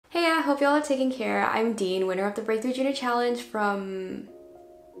hope y'all are taking care. I'm Dean, winner of the Breakthrough Junior Challenge from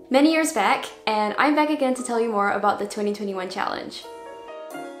many years back, and I'm back again to tell you more about the 2021 challenge.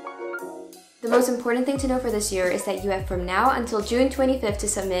 The most important thing to know for this year is that you have from now until June 25th to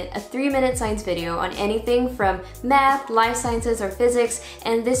submit a 3-minute science video on anything from math, life sciences, or physics,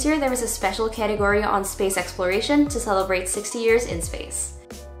 and this year there is a special category on space exploration to celebrate 60 years in space.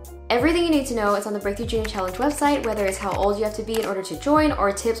 Everything you need to know is on the Breakthrough Junior Challenge website, whether it's how old you have to be in order to join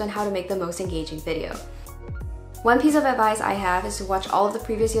or tips on how to make the most engaging video. One piece of advice I have is to watch all of the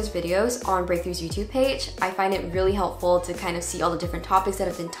previous year's videos on Breakthrough's YouTube page. I find it really helpful to kind of see all the different topics that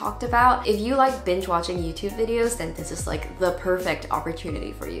have been talked about. If you like binge watching YouTube videos, then this is like the perfect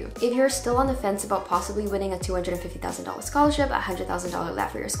opportunity for you. If you're still on the fence about possibly winning a $250,000 scholarship, a $100,000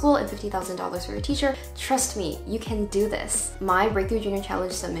 lab for your school, and $50,000 for your teacher, trust me, you can do this. My Breakthrough Junior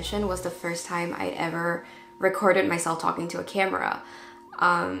Challenge submission was the first time I'd ever recorded myself talking to a camera.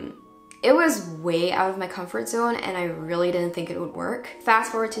 It was way out of my comfort zone and I really didn't think it would work.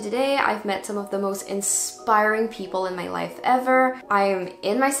 Fast forward to today, I've met some of the most inspiring people in my life ever. I'm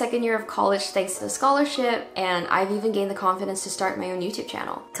in my second year of college thanks to the scholarship, and I've even gained the confidence to start my own YouTube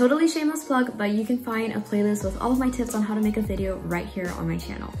channel. Totally shameless plug, but you can find a playlist with all of my tips on how to make a video right here on my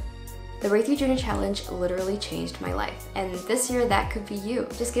channel. The Breakthrough Junior Challenge literally changed my life, and this year that could be you.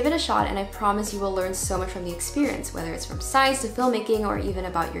 Just give it a shot and I promise you will learn so much from the experience, whether it's from science to filmmaking or even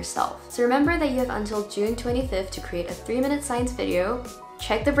about yourself. So remember that you have until June 25th to create a 3-minute science video.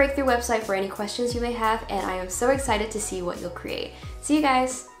 Check the Breakthrough website for any questions you may have, and I am so excited to see what you'll create. See you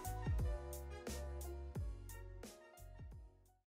guys!